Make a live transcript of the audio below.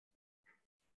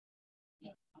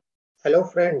Hello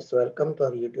friends, welcome to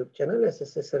our YouTube channel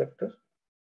SSS Selector.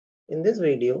 In this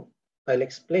video, I'll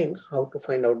explain how to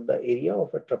find out the area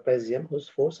of a trapezium whose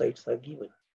four sides are given.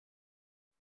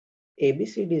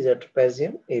 ABCD is a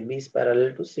trapezium. AB is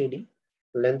parallel to CD.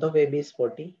 Length of AB is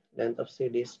 40, length of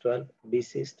CD is 12,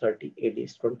 BC is 30, AD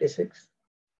is 26.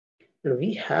 And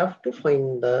we have to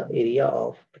find the area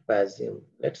of trapezium.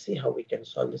 Let's see how we can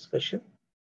solve this question.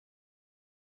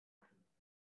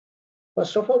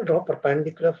 First of all, draw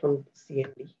perpendicular from C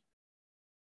and D.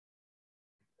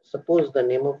 Suppose the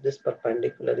name of this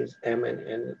perpendicular is M and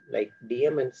N, like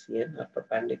DM and CN are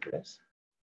perpendiculars.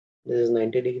 This is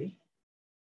 90 degree.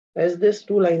 As these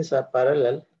two lines are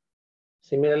parallel,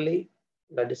 similarly,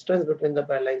 the distance between the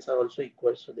parallel lines are also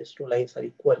equal. So these two lines are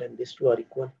equal and these two are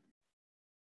equal.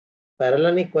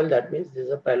 Parallel and equal, that means this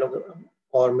is a parallelogram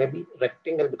or maybe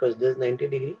rectangle because this is 90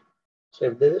 degree. So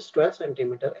if this is 12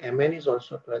 centimeter, MN is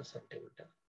also 12 centimeter.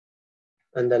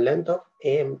 And the length of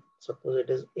AM, suppose it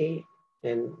is A,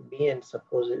 and BN,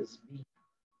 suppose it is B.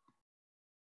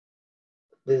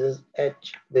 This is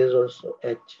H, this is also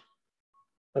H.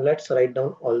 Now let's write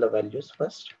down all the values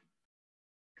first.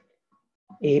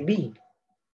 AB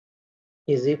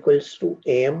is equals to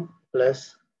AM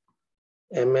plus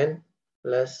MN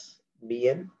plus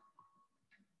BN.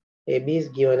 AB is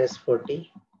given as 40,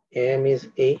 AM is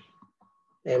A,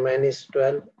 MN is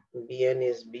 12, BN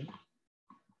is B.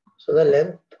 So the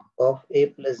length of A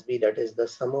plus B, that is the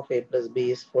sum of A plus B,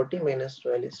 is 40 minus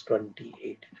 12 is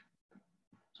 28.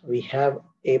 So we have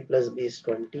A plus B is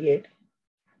 28.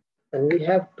 And we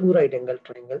have two right angle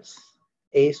triangles,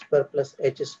 A square plus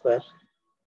H square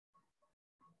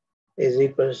is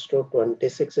equals to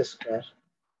 26 square,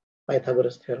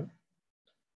 Pythagoras theorem.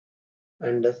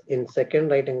 And in second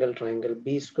right angle triangle,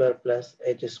 B square plus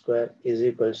H square is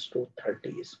equals to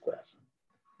 30 square.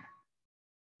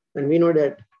 And we know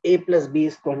that A plus B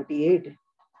is 28.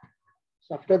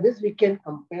 So after this, we can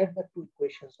compare the two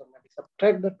equations or maybe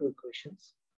subtract the two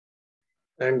equations.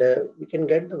 And we can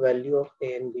get the value of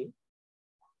A and B.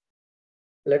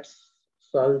 Let's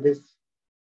solve this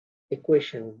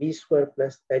equation. B square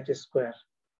plus H square,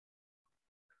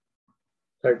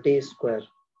 30 square.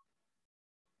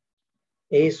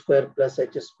 A square plus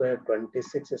H square,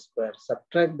 26 square.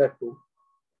 Subtract the two.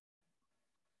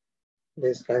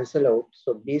 This cancel out.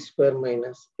 So B square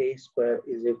minus A square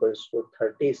is equals to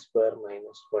 30 square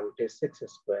minus 26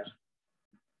 square,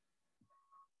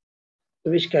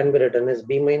 which can be written as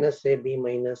B minus A, B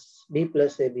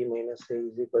plus A, B minus A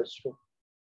is equals to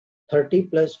 30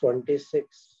 plus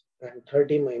 26 and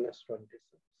 30 minus 26.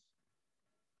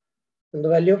 And the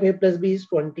value of A plus B is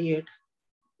 28.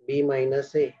 B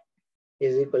minus A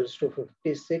is equals to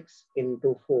 56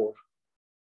 into 4.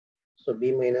 So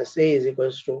B minus A is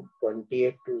equals to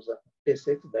 28 to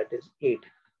 56, that is 8.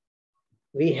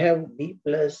 We have B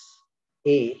plus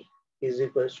A is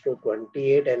equals to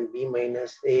 28 and B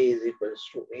minus A is equals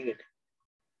to 8.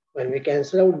 When we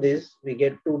cancel out this, we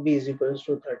get 2B is equals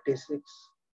to 36,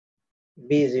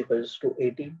 B is equals to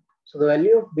 18. So the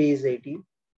value of B is 18.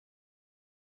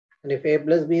 And if A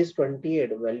plus B is 28,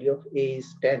 the value of A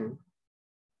is 10.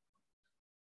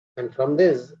 And from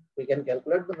this, we can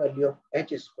calculate the value of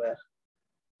H square.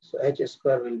 So H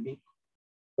square will be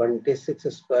 26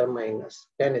 square minus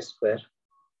 10 square,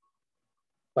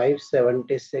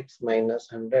 576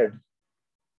 minus 100,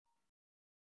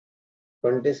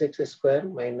 26 square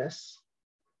minus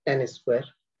 10 square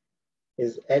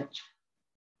is H.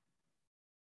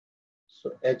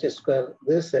 So H square,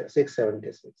 this is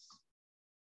 676,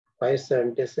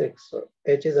 576. So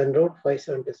H is under root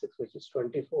 576, which is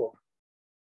 24.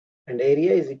 And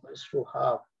area is equals to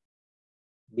half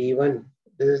B1.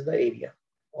 This is the area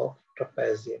of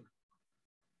trapezium.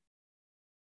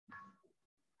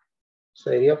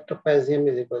 So area of trapezium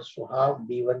is equals to half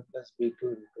B1 plus B2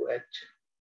 into H.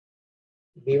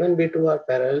 B1, B2 are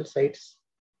parallel sides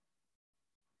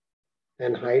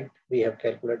and height we have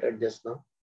calculated just now.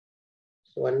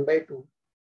 So 1 by 2,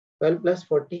 12 plus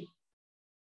 40,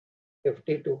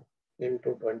 52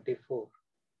 into 24.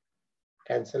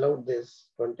 Cancel out this,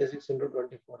 26 into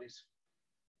 24 is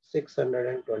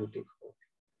 624.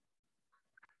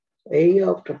 Area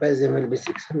of trapezium will be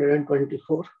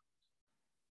 624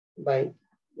 by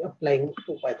applying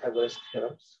two Pythagoras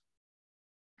theorems.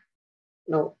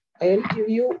 Now, I will give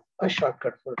you a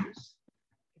shortcut for this.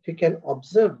 If you can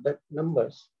observe the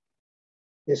numbers,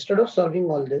 instead of solving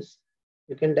all this,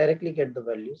 you can directly get the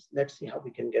values. Let's see how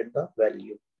we can get the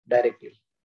value directly.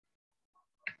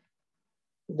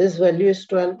 This value is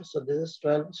 12, so this is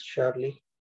 12 surely.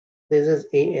 This is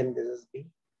A and this is B.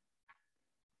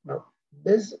 Now,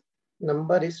 this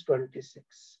number is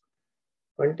 26.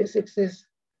 26 is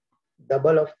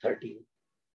double of 13.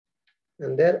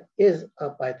 And there is a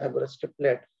Pythagoras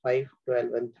triplet 5,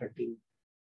 12, and 13.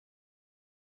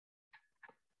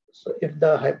 So if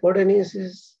the hypotenuse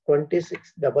is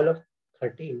 26, double of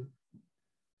 13,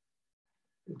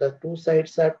 the two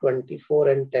sides are 24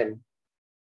 and 10.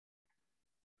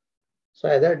 So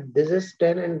either this is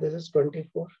 10 and this is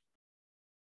 24,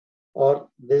 or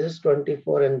this is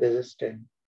 24 and this is 10.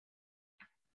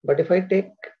 But if I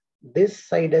take this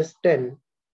side as 10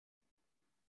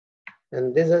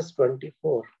 and this as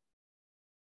 24,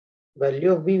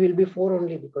 value of B will be 4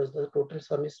 only, because the total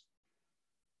sum is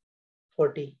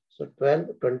 40. So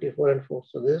 12, 24 and 4.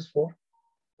 So this is 4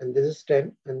 and this is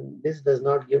 10, and this does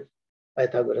not give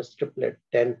Pythagoras triplet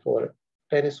 10, 4.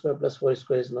 10 square plus 4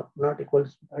 square is not equal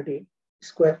to 30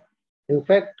 square. In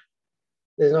fact,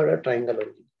 this is not a triangle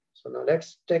only. So now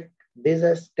let's take this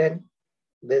as 10,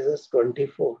 this is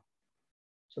 24.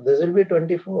 So this will be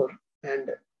 24,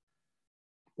 and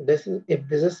this is, if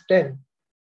this is 10,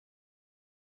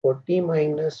 40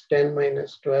 minus 10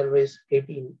 minus 12 is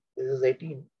 18. This is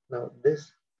 18. Now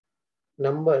this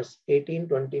numbers 18,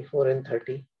 24, and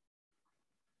 30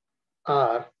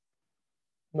 are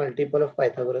multiple of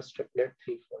Pythagoras triplet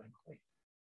 3, 4, and 5.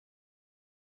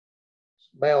 So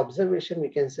by observation, we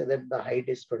can say that the height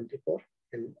is 24,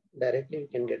 and directly we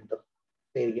can get the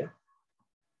area.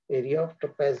 Area of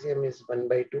trapezium is 1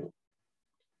 by 2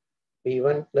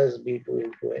 B1 plus B2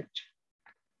 into H.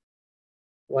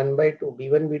 1 by 2,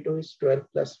 B1, B2 is 12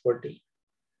 plus 40.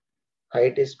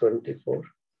 Height is 24.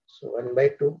 So 1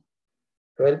 by 2,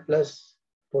 12 plus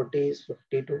 40 is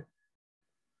 52.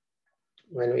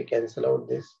 When we cancel out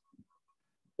this,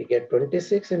 we get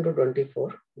 26 into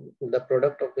 24. The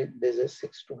product of it, this is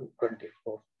 6 to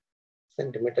 24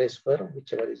 centimeter square,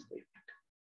 whichever is the unit.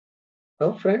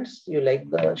 Now friends, you like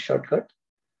the shortcut,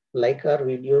 like our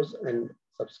videos and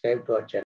subscribe to our channel.